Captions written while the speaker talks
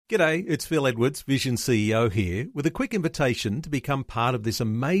G'day, it's Phil Edwards, Vision CEO here, with a quick invitation to become part of this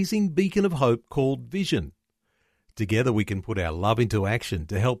amazing beacon of hope called Vision. Together we can put our love into action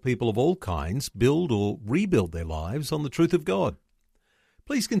to help people of all kinds build or rebuild their lives on the truth of God.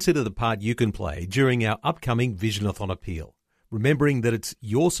 Please consider the part you can play during our upcoming Visionathon appeal, remembering that it's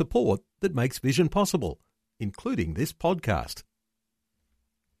your support that makes Vision possible, including this podcast.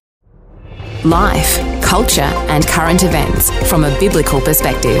 Life, culture and current events from a biblical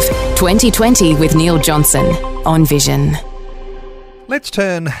perspective. 2020 with Neil Johnson on Vision. Let's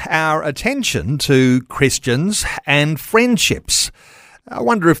turn our attention to Christians and friendships. I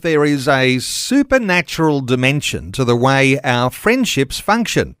wonder if there is a supernatural dimension to the way our friendships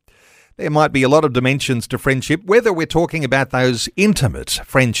function. There might be a lot of dimensions to friendship, whether we're talking about those intimate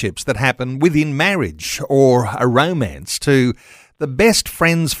friendships that happen within marriage or a romance, to the best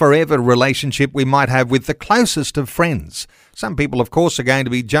friends forever relationship we might have with the closest of friends. Some people, of course, are going to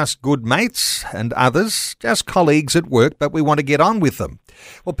be just good mates, and others just colleagues at work, but we want to get on with them.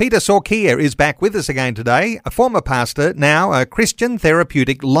 Well, Peta Sorkia is back with us again today, a former pastor, now a Christian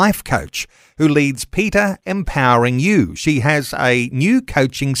therapeutic life coach who leads Peta Empowering You. She has a new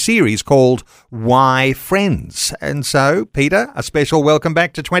coaching series called Why Friends. And so, Peta, a special welcome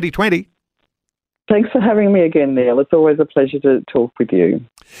back to 2020. Thanks for having me again, Neil. It's always a pleasure to talk with you.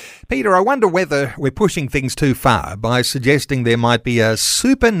 Peter, I wonder whether we're pushing things too far by suggesting there might be a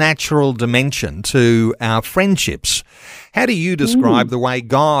supernatural dimension to our friendships. How do you describe the way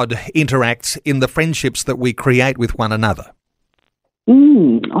God interacts in the friendships that we create with one another?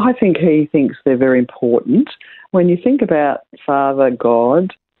 I think he thinks they're very important. When you think about Father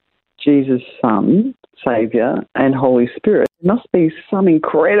God, Jesus' Son, Saviour, and Holy Spirit, there must be some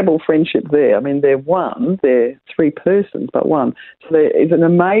incredible friendship there. I mean, they're three persons, but one. So there is an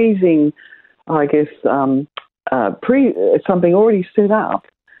amazing, I guess, something already set up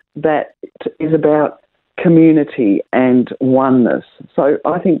that is about community and oneness. So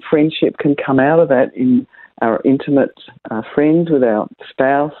I think friendship can come out of that in our intimate friends, with our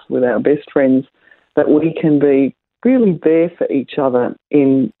spouse, with our best friends, that we can be really there for each other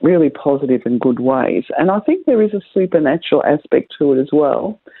in really positive and good ways. And I think there is a supernatural aspect to it as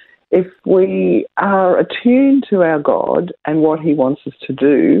well. If we are attuned to our God and what he wants us to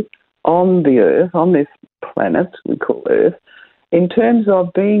do on the earth, on this planet we call Earth, in terms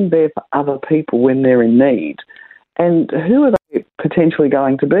of being there for other people when they're in need. And who are they potentially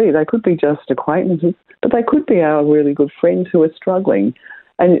going to be? They could be just acquaintances, but they could be our really good friends who are struggling.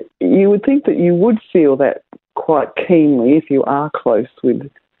 And you would think that you would feel that quite keenly if you are close with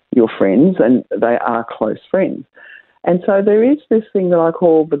your friends and they are close friends. And so there is this thing that I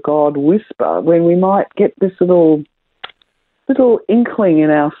call the God whisper, when we might get this little inkling in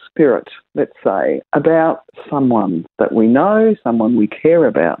our spirit, let's say, about someone that we know, someone we care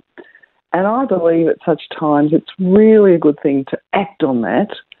about. And I believe at such times it's really a good thing to act on that,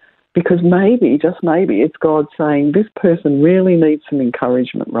 because maybe, just maybe, it's God saying this person really needs some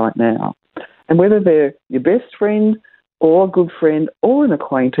encouragement right now. And whether they're your best friend or a good friend or an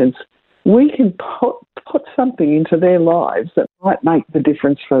acquaintance, we can put something into their lives that might make the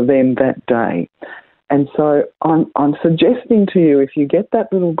difference for them that day. And so I'm suggesting to you, if you get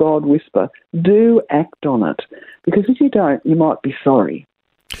that little God whisper, do act on it. Because if you don't, you might be sorry.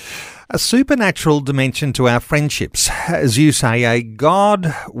 A supernatural dimension to our friendships, as you say, a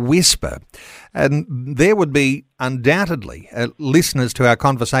God whisper. And there would be undoubtedly listeners to our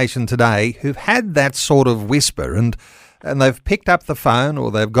conversation today who've had that sort of whisper, and they've picked up the phone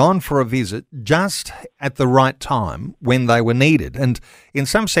or they've gone for a visit just at the right time when they were needed. And in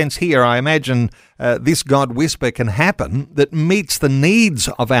some sense here, I imagine this God whisper can happen that meets the needs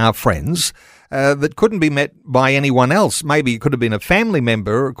of our friends that couldn't be met by anyone else. Maybe it could have been a family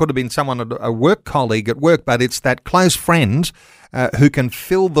member, or it could have been someone, a work colleague at work, but it's that close friend who can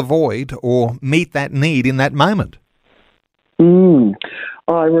fill the void or meet that need in that moment.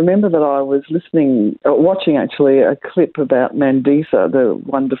 I remember that I was watching actually a clip about Mandisa, the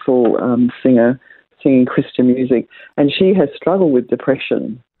wonderful singer singing Christian music, and she has struggled with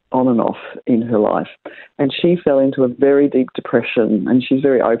depression on and off in her life. And she fell into a very deep depression, and she's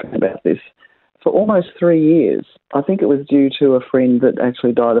very open about this, for almost 3 years. I think it was due to a friend that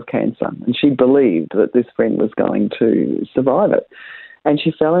actually died of cancer, and she believed that this friend was going to survive it. And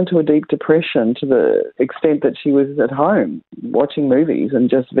she fell into a deep depression to the extent that she was at home watching movies and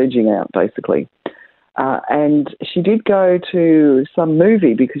just vegging out, basically. And she did go to some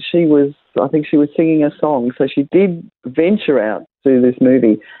movie because I think she was singing a song. So she did venture out to this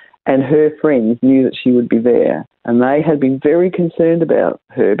movie, and her friends knew that she would be there. And they had been very concerned about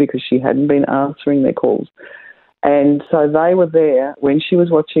her because she hadn't been answering their calls. And so they were there when she was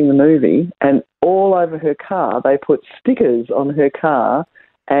watching the movie, and all over her car they put stickers on her car,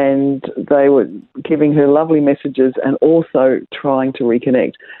 and they were giving her lovely messages and also trying to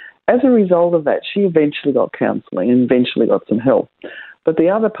reconnect. As a result of that, she eventually got counselling and eventually got some help. But the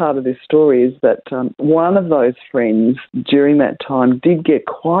other part of this story is that one of those friends during that time did get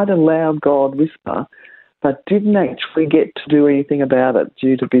quite a loud God whisper, but didn't actually get to do anything about it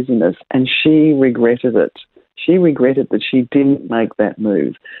due to busyness, and she regretted it. She regretted that she didn't make that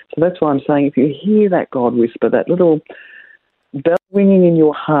move. So that's why I'm saying if you hear that God whisper, that little bell ringing in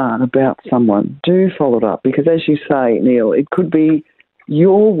your heart about someone, do follow it up, because as you say, Neil, it could be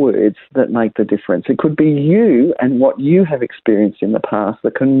your words that make the difference. It could be you and what you have experienced in the past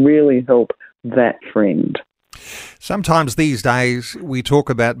that can really help that friend. Sometimes these days we talk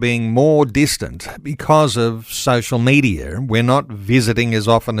about being more distant because of social media. We're not visiting as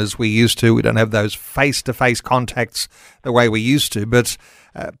often as we used to. We don't have those face-to-face contacts the way we used to. But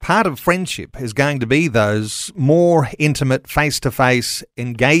part of friendship is going to be those more intimate face-to-face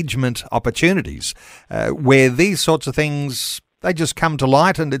engagement opportunities where these sorts of things, they just come to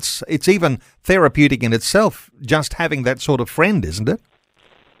light, and it's even therapeutic in itself, just having that sort of friend, isn't it?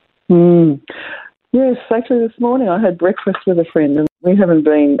 Yes, actually this morning I had breakfast with a friend, and we haven't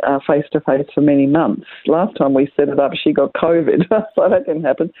been face-to-face for many months. Last time we set it up, she got COVID, so that didn't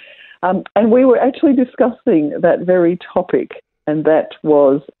happen. And we were actually discussing that very topic, and that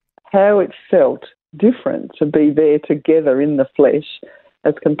was how it felt different to be there together in the flesh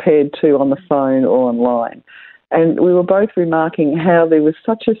as compared to on the phone or online. And we were both remarking how there was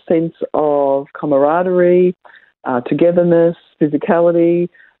such a sense of camaraderie, togetherness, physicality,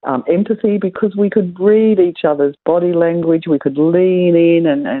 empathy, because we could read each other's body language, we could lean in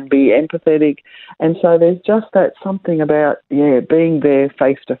and be empathetic. And so there's just that something about, being there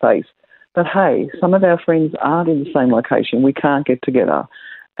face to face. But hey, some of our friends aren't in the same location. We can't get together.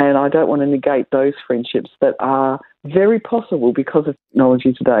 And I don't want to negate those friendships that are very possible because of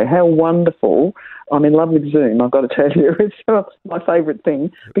technology today. How wonderful. I'm in love with Zoom, I've got to tell you. It's my favourite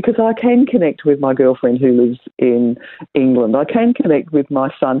thing because I can connect with my girlfriend who lives in England. I can connect with my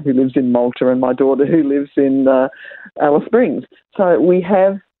son who lives in Malta and my daughter who lives in Alice Springs. So we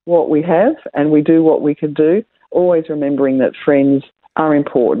have what we have and we do what we can do, always remembering that friends are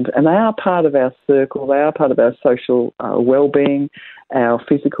important and they are part of our circle, they are part of our social well-being, our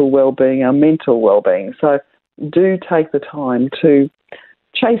physical well-being, our mental well-being. So do take the time to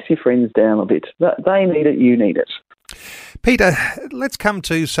chase your friends down a bit. They need it, you need it. Peter, let's come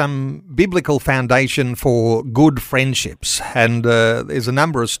to some biblical foundation for good friendships. And there's a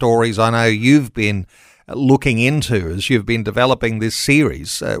number of stories I know you've been looking into as you've been developing this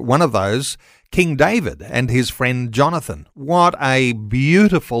series. One of those, King David and his friend Jonathan. What a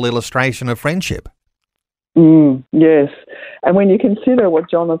beautiful illustration of friendship. Yes. And when you consider what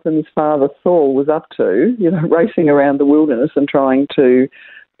Jonathan's father Saul was up to, racing around the wilderness and trying to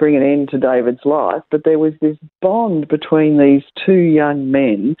bring an end to David's life, but there was this bond between these two young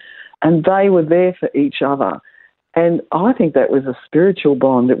men and they were there for each other. And I think that was a spiritual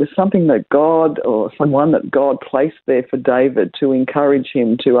bond. It was something that God or someone that God placed there for David to encourage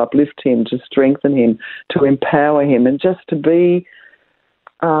him, to uplift him, to strengthen him, to empower him, and just to be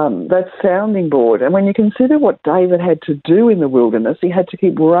that sounding board. And when you consider what David had to do in the wilderness, he had to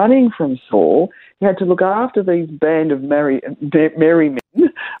keep running from Saul. He had to look after these band of merry men,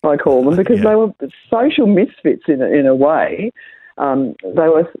 I call them, because they were social misfits in a way.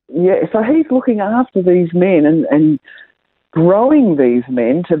 So he's looking after these men and growing these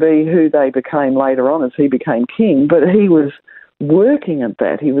men to be who they became later on as he became king. But he was working at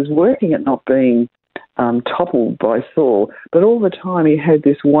that. He was working at not being toppled by Saul, but all the time he had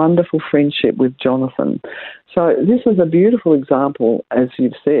this wonderful friendship with Jonathan. So this is a beautiful example, as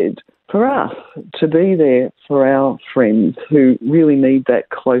you've said, for us to be there for our friends who really need that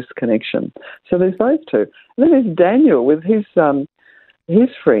close connection. So there's those two. And then there's Daniel with his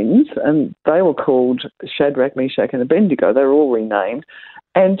friends, and they were called Shadrach, Meshach and Abednego. They were all renamed.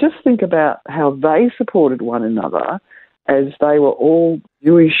 And just think about how they supported one another as they were all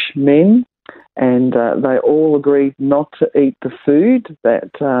Jewish men, and they all agreed not to eat the food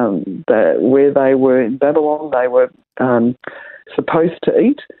that where they were in Babylon they were supposed to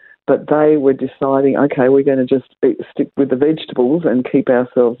eat, but they were deciding, okay, we're going to just stick with the vegetables and keep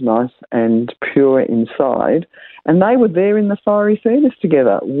ourselves nice and pure inside. And they were there in the fiery furnace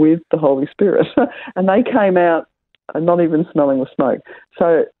together with the Holy Spirit, and they came out not even smelling the smoke.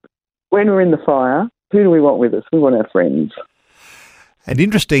 So when we're in the fire, who do we want with us? We want our friends. And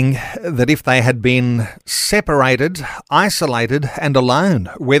interesting that if they had been separated, isolated and alone,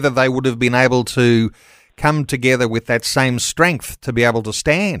 whether they would have been able to come together with that same strength to be able to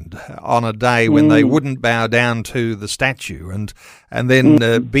stand on a day when they wouldn't bow down to the statue. And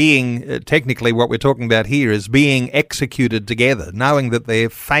then being, technically what we're talking about here is being executed together, knowing that their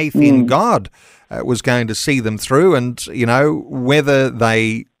faith in God was going to see them through, and, you know, whether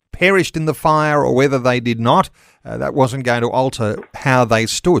they perished in the fire or whether they did not, that wasn't going to alter how they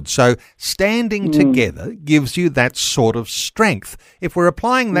stood. So standing together gives you that sort of strength. If we're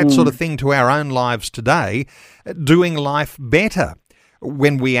applying that sort of thing to our own lives today, doing life better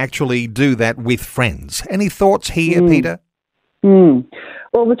when we actually do that with friends. Any thoughts here, Peter? Well,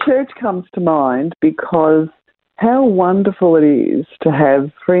 the church comes to mind because how wonderful it is to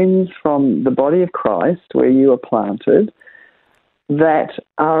have friends from the body of Christ where you are planted that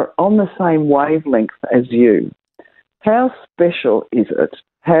are on the same wavelength as you. How special is it to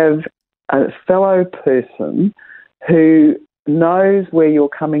have a fellow person who knows where you're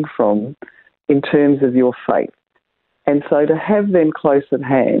coming from in terms of your faith? And so to have them close at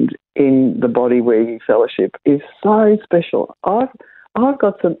hand in the body where you fellowship is so special. I've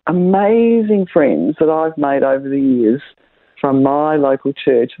got some amazing friends that I've made over the years from my local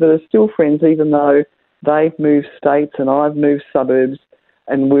church that are still friends even though they've moved states and I've moved suburbs,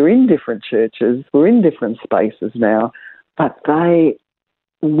 and we're in different churches, we're in different spaces now, but they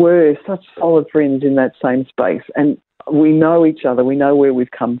were such solid friends in that same space, and we know each other, we know where we've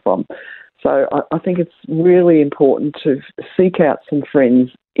come from. So I think it's really important to seek out some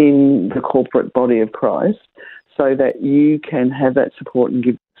friends in the corporate body of Christ so that you can have that support and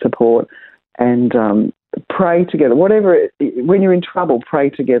give support and pray together. When you're in trouble, pray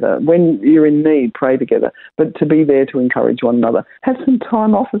together. When you're in need, pray together. But to be there to encourage one another. Have some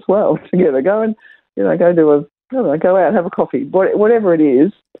time off as well together. Go and, go out, have a coffee. Whatever it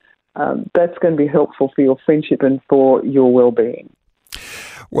is, that's going to be helpful for your friendship and for your well-being.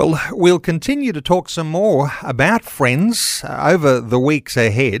 Well, we'll continue to talk some more about friends over the weeks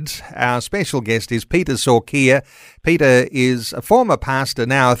ahead. Our special guest is Peter Sorkia. Peter is a former pastor,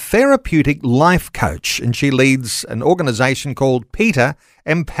 now a therapeutic life coach, and she leads an organisation called Peter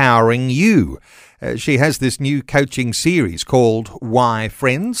Empowering You. She has this new coaching series called Why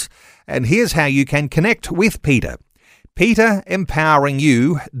Friends, and here's how you can connect with Peter.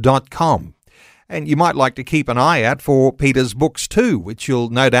 PeterEmpoweringYou.com. And you might like to keep an eye out for Peter's books too, which you'll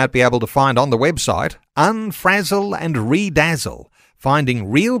no doubt be able to find on the website, Unfrazzle and Redazzle,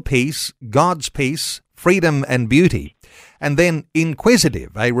 Finding Real Peace, God's Peace, Freedom and Beauty. And then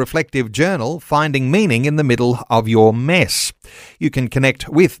Inquisitive, a reflective journal, Finding Meaning in the Middle of Your Mess. You can connect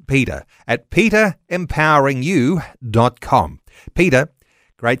with Peter at PeterEmpoweringYou.com. Peter,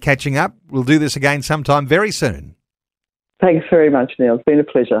 great catching up. We'll do this again sometime very soon. Thanks very much, Neil. It's been a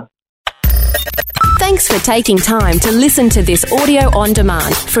pleasure. Thanks for taking time to listen to this audio on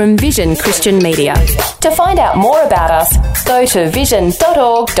demand from Vision Christian Media. To find out more about us, go to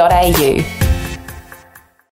vision.org.au.